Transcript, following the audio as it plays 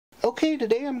Okay,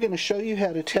 today I'm going to show you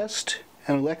how to test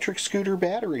an electric scooter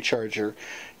battery charger.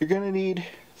 You're going to need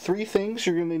three things.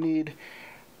 You're going to need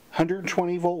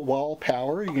 120 volt wall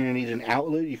power. You're going to need an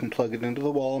outlet. You can plug it into the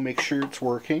wall and make sure it's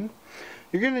working.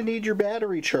 You're going to need your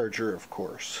battery charger, of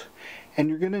course. And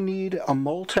you're going to need a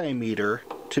multimeter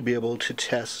to be able to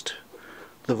test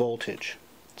the voltage.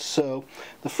 So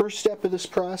the first step of this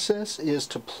process is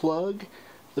to plug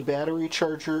the battery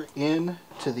charger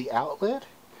into the outlet.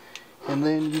 And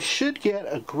then you should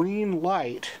get a green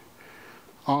light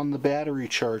on the battery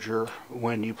charger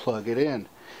when you plug it in.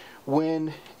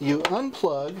 When you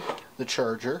unplug the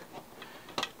charger,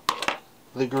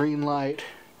 the green light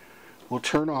will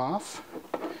turn off,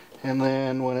 and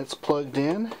then when it's plugged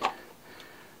in,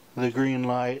 the green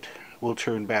light will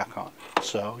turn back on.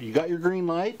 So you got your green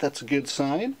light, that's a good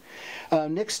sign.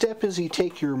 Next step is you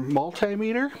take your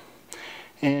multimeter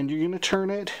and you're going to turn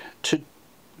it to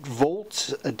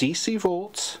volts, DC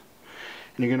volts,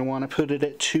 and you're going to want to put it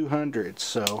at 200.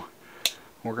 So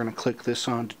we're going to click this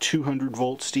on to 200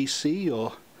 volts DC.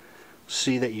 You'll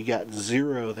see that you got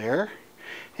 0 there.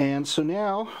 And so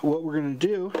now what we're going to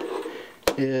do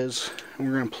is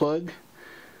we're going to plug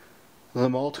the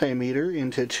multimeter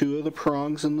into 2 of the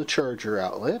prongs in the charger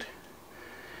outlet.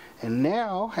 And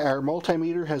now our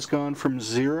multimeter has gone from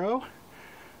 0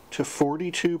 to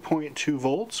 42.2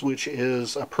 volts, which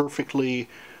is a perfectly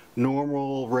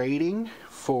normal rating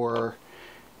for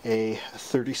a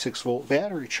 36 volt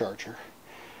battery charger.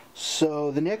 So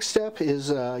the next step is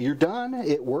you're done,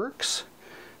 it works.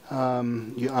 You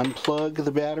unplug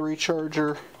the battery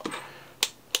charger,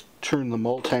 turn the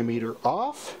multimeter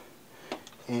off,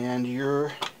 and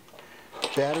your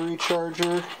battery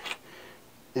charger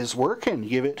is working.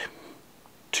 Give it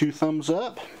 2 thumbs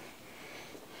up.